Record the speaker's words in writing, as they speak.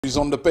who's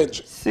on the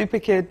bench. Super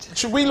kid.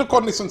 Should we look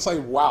on this and say,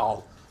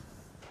 wow,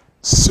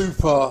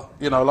 super,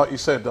 you know, like you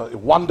said,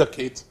 wonder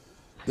kid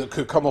that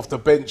could come off the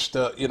bench,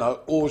 that, you know,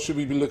 or should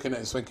we be looking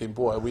at it thinking,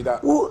 boy, are we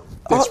that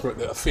desperate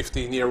that a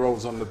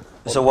 15-year-old's on the...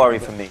 It's a worry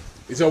for me.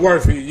 It's a worry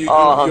for you.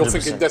 You're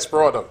thinking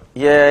desperado.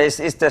 Yeah, it's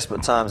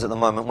desperate times at the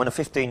moment. When a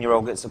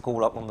 15-year-old gets a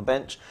call up on the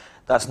bench,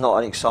 that's not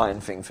an exciting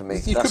thing for me.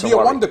 He that's could be a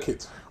wonder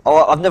kid.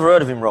 Oh, I've never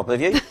heard of him, Rob.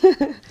 Have you?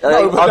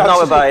 No, I'd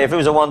know about it. If he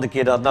was a wonder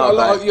kid, I'd know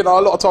about it. You know,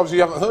 a lot of times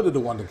you haven't heard of the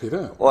wonder kid,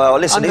 have you? Well,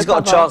 listen, he's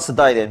got a chance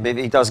today then, if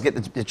he does get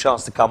the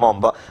chance to come on.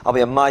 But I'll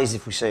be amazed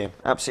if we see him.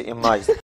 Absolutely amazed.